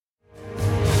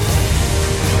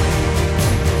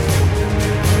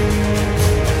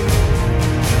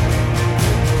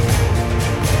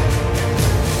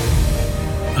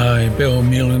Bill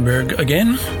Muehlenberg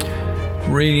again,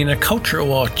 reading a Culture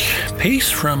Watch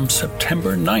piece from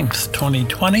September 9th,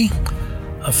 2020,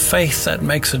 A Faith That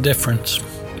Makes a Difference.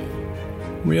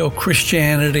 Real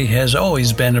Christianity has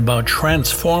always been about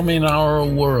transforming our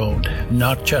world,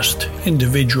 not just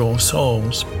individual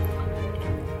souls.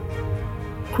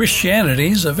 Christianity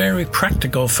is a very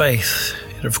practical faith.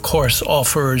 It, of course,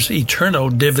 offers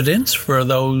eternal dividends for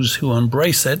those who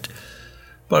embrace it,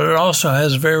 but it also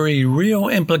has very real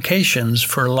implications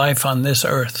for life on this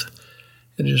earth.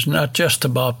 It is not just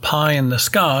about pie in the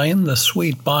sky and the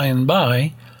sweet by and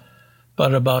by,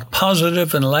 but about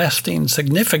positive and lasting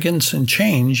significance and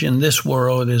change in this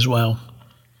world as well.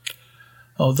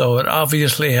 Although it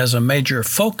obviously has a major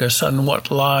focus on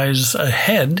what lies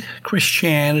ahead,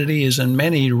 Christianity is in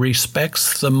many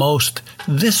respects the most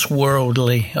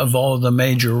this-worldly of all the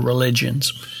major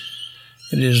religions.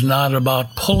 It is not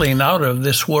about pulling out of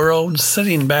this world,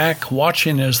 sitting back,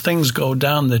 watching as things go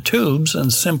down the tubes,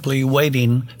 and simply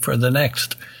waiting for the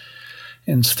next.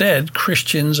 Instead,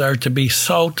 Christians are to be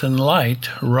salt and light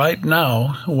right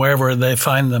now, wherever they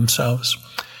find themselves.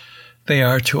 They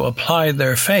are to apply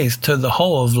their faith to the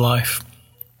whole of life.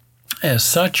 As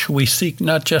such, we seek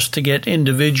not just to get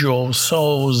individual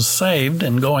souls saved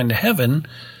and going to heaven,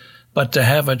 but to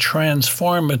have a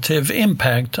transformative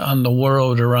impact on the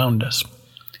world around us.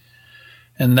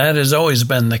 And that has always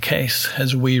been the case.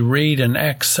 As we read in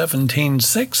Acts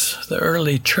 17:6, the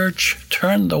early church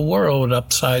turned the world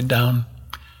upside down,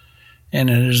 and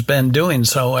it has been doing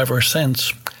so ever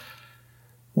since.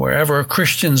 Wherever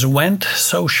Christians went,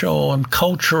 social and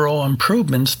cultural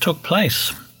improvements took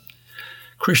place.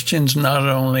 Christians not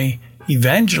only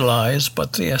evangelized,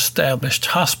 but they established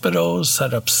hospitals,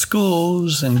 set up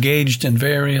schools, engaged in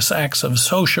various acts of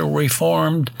social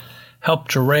reform,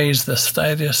 helped to raise the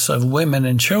status of women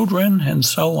and children, and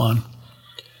so on.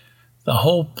 The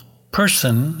whole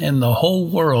person in the whole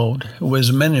world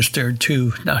was ministered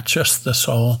to, not just the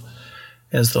soul.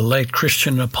 As the late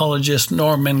Christian apologist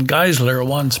Norman Geisler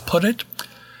once put it,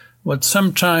 what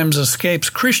sometimes escapes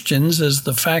Christians is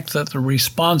the fact that the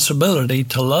responsibility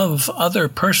to love other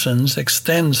persons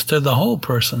extends to the whole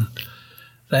person.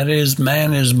 That is,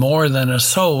 man is more than a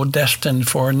soul destined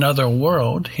for another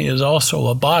world. He is also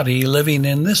a body living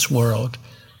in this world.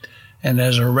 And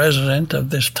as a resident of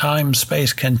this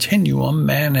time-space continuum,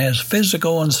 man has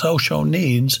physical and social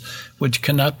needs which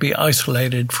cannot be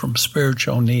isolated from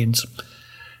spiritual needs.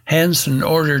 Hence, in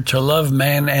order to love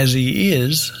man as he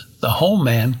is, the whole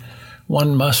man,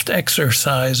 one must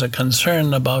exercise a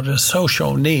concern about his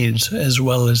social needs as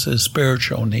well as his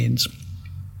spiritual needs.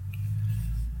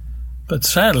 But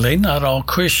sadly, not all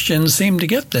Christians seem to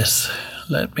get this.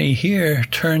 Let me here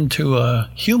turn to a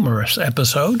humorous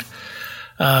episode,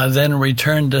 then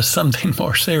return to something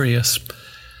more serious.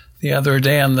 The other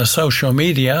day on the social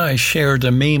media, I shared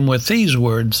a meme with these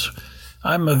words: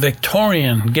 "I'm a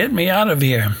Victorian, get me out of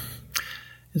here."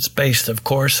 It's based, of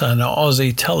course, on an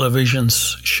Aussie television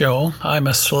show, "I'm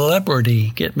a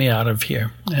Celebrity, get me out of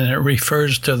here." And it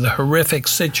refers to the horrific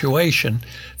situation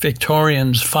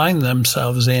Victorians find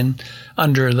themselves in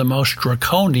under the most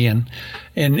draconian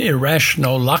and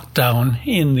irrational lockdown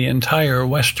in the entire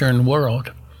Western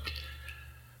world.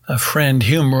 A friend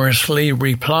humorously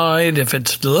replied, "If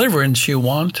it's deliverance you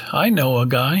want, I know a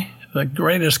guy, the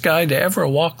greatest guy to ever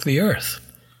walk the earth."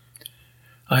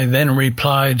 I then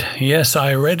replied, "Yes,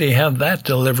 I already have that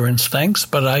deliverance, thanks,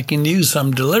 but I can use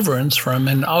some deliverance from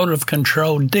an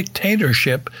out-of-control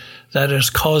dictatorship that is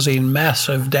causing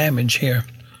massive damage here."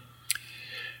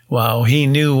 While he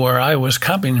knew where I was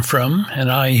coming from,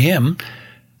 and I him,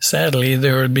 sadly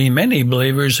there would be many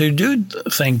believers who do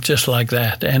think just like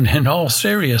that, and in all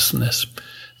seriousness,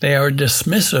 they are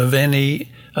dismissive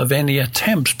of any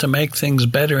attempts to make things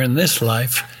better in this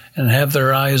life and have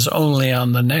their eyes only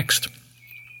on the next.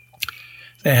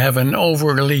 They have an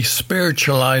overly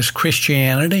spiritualized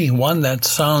Christianity, one that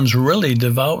sounds really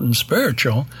devout and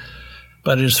spiritual,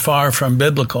 but is far from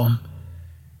biblical.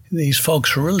 These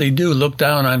folks really do look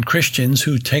down on Christians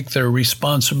who take their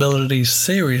responsibilities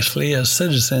seriously as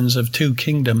citizens of two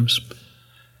kingdoms.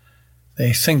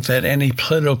 They think that any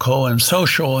political and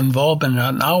social involvement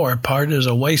on our part is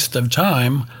a waste of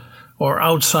time or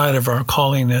outside of our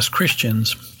calling as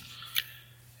Christians.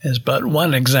 As but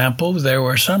one example, there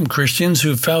were some Christians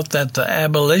who felt that the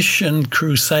abolition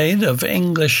crusade of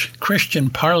English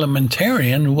Christian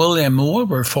parliamentarian William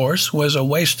Wilberforce was a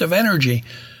waste of energy,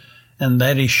 and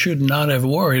that he should not have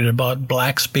worried about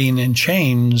blacks being in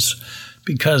chains,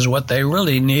 because what they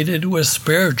really needed was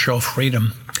spiritual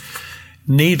freedom.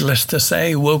 Needless to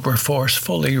say, Wilberforce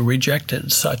fully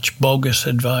rejected such bogus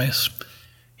advice.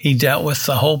 He dealt with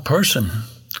the whole person.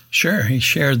 Sure, he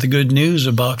shared the good news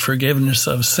about forgiveness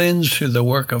of sins through the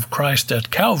work of Christ at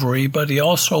Calvary, but he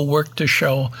also worked to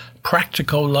show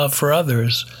practical love for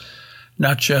others,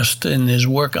 not just in his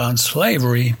work on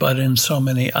slavery, but in so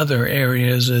many other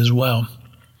areas as well.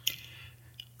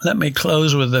 Let me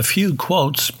close with a few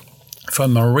quotes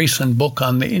from a recent book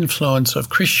on the influence of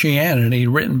Christianity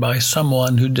written by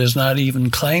someone who does not even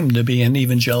claim to be an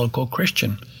evangelical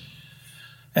Christian.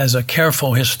 As a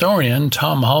careful historian,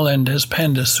 Tom Holland has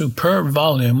penned a superb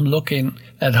volume looking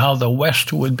at how the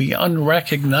West would be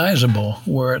unrecognizable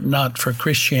were it not for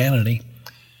Christianity.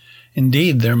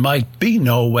 Indeed, there might be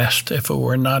no West if it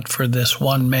were not for this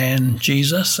one man,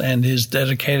 Jesus, and his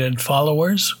dedicated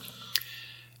followers.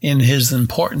 In his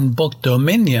important book,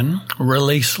 Dominion,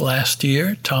 released last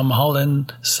year, Tom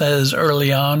Holland says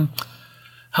early on,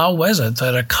 "How was it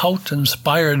that a cult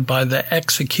inspired by the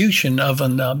execution of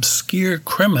an obscure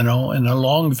criminal in a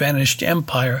long-vanished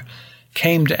empire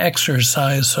came to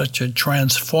exercise such a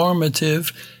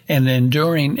transformative and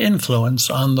enduring influence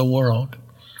on the world?"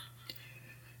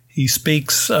 He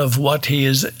speaks of what he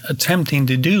is attempting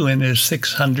to do in his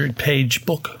 600-page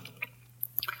book.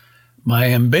 "My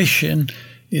ambition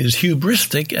is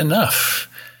hubristic enough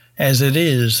as it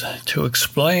is to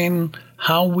explain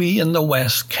how we in the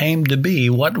West came to be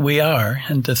what we are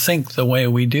and to think the way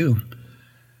we do.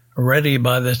 Already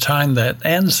by the time that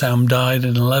Anselm died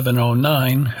in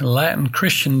 1109, Latin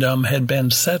Christendom had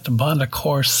been set upon a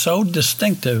course so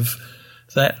distinctive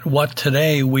that what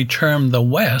today we term the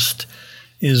West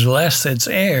is less its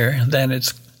heir than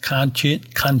its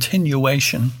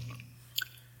continuation."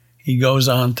 He goes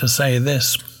on to say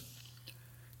this,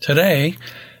 "Today,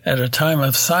 at a time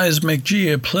of seismic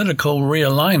geopolitical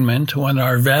realignment, when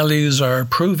our values are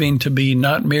proving to be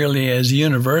not merely as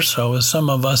universal as some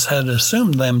of us had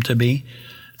assumed them to be,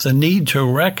 the need to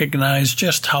recognize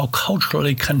just how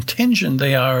culturally contingent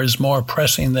they are is more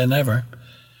pressing than ever.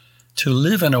 To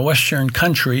live in a Western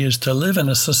country is to live in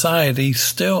a society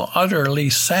still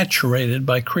utterly saturated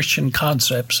by Christian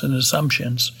concepts and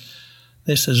assumptions.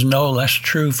 This is no less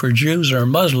true for Jews or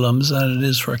Muslims than it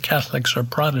is for Catholics or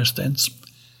Protestants.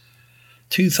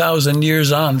 2,000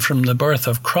 years on from the birth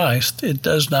of Christ, it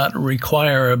does not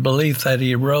require a belief that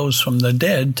he rose from the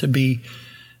dead to be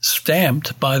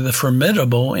stamped by the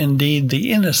formidable, indeed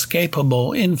the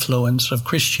inescapable influence of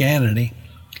Christianity.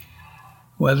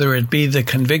 Whether it be the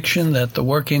conviction that the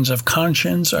workings of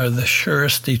conscience are the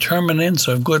surest determinants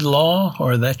of good law,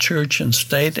 or that church and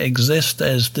state exist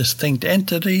as distinct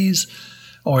entities,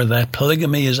 or that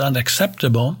polygamy is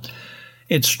unacceptable,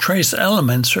 its trace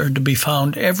elements are to be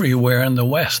found everywhere in the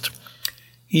West.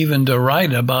 Even to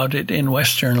write about it in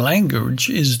Western language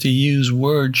is to use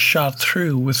words shot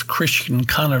through with Christian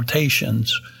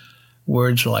connotations,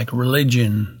 words like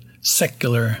religion,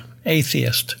 secular,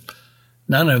 atheist.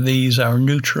 None of these are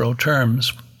neutral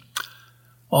terms.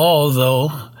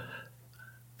 Although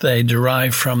they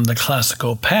derive from the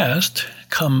classical past,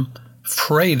 come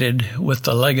freighted with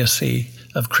the legacy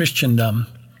of Christendom.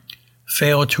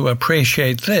 Fail to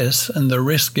appreciate this, and the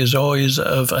risk is always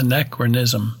of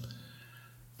anachronism.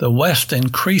 The West,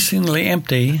 increasingly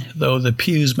empty though the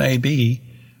pews may be,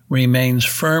 remains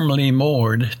firmly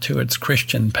moored to its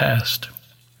Christian past.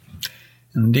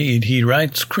 Indeed, he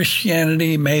writes,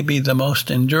 Christianity may be the most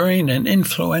enduring and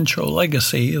influential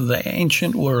legacy of the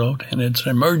ancient world, and its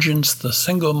emergence the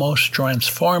single most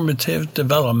transformative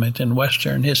development in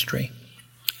Western history.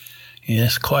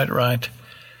 Yes, quite right.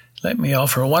 Let me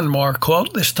offer one more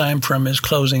quote, this time from his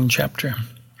closing chapter.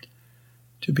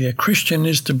 To be a Christian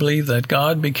is to believe that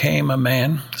God became a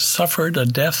man, suffered a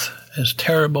death as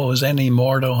terrible as any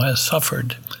mortal has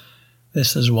suffered.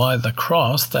 This is why the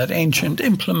cross, that ancient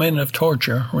implement of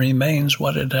torture, remains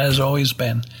what it has always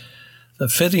been, the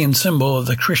fitting symbol of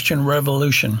the Christian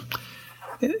Revolution.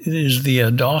 It is the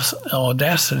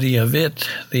audacity of it,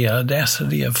 the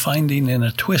audacity of finding in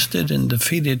a twisted and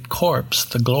defeated corpse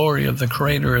the glory of the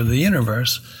Creator of the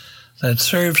universe, that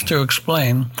serves to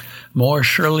explain, more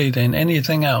surely than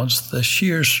anything else, the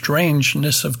sheer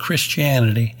strangeness of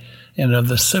Christianity and of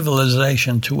the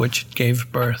civilization to which it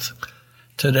gave birth.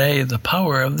 Today, the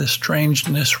power of this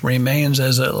strangeness remains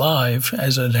as alive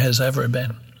as it has ever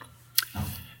been.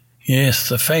 Yes,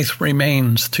 the faith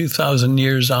remains 2,000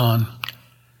 years on,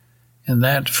 and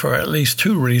that for at least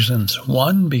two reasons.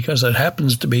 One, because it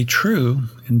happens to be true,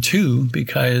 and two,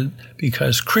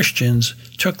 because Christians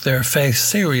took their faith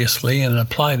seriously and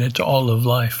applied it to all of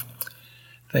life.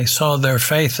 They saw their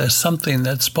faith as something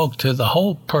that spoke to the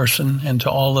whole person and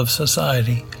to all of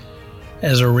society.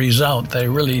 As a result, they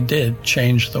really did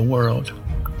change the world.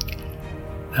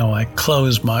 Now I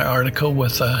close my article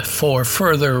with a for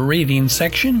further reading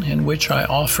section in which I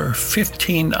offer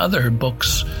 15 other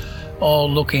books, all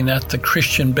looking at the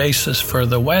Christian basis for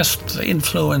the West, the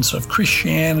influence of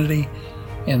Christianity,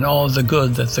 and all the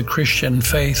good that the Christian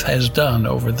faith has done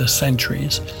over the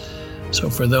centuries. So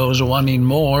for those wanting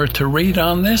more to read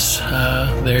on this,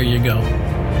 there you go.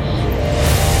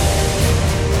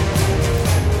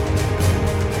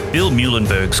 Bill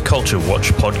Muehlenberg's Culture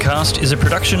Watch podcast is a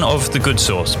production of The Good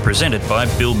Source, presented by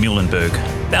Bill Muehlenberg.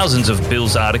 Thousands of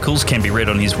Bill's articles can be read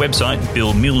on his website,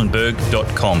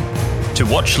 billmuehlenberg.com. To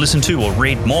watch, listen to, or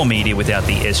read more media without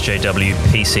the SJW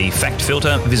PC fact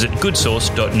filter, visit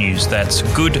goodsource.news. That's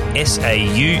good,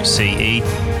 SAUCE.news.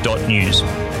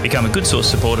 Become a Good Source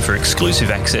supporter for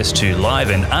exclusive access to live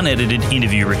and unedited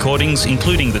interview recordings,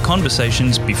 including the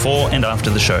conversations before and after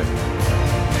the show.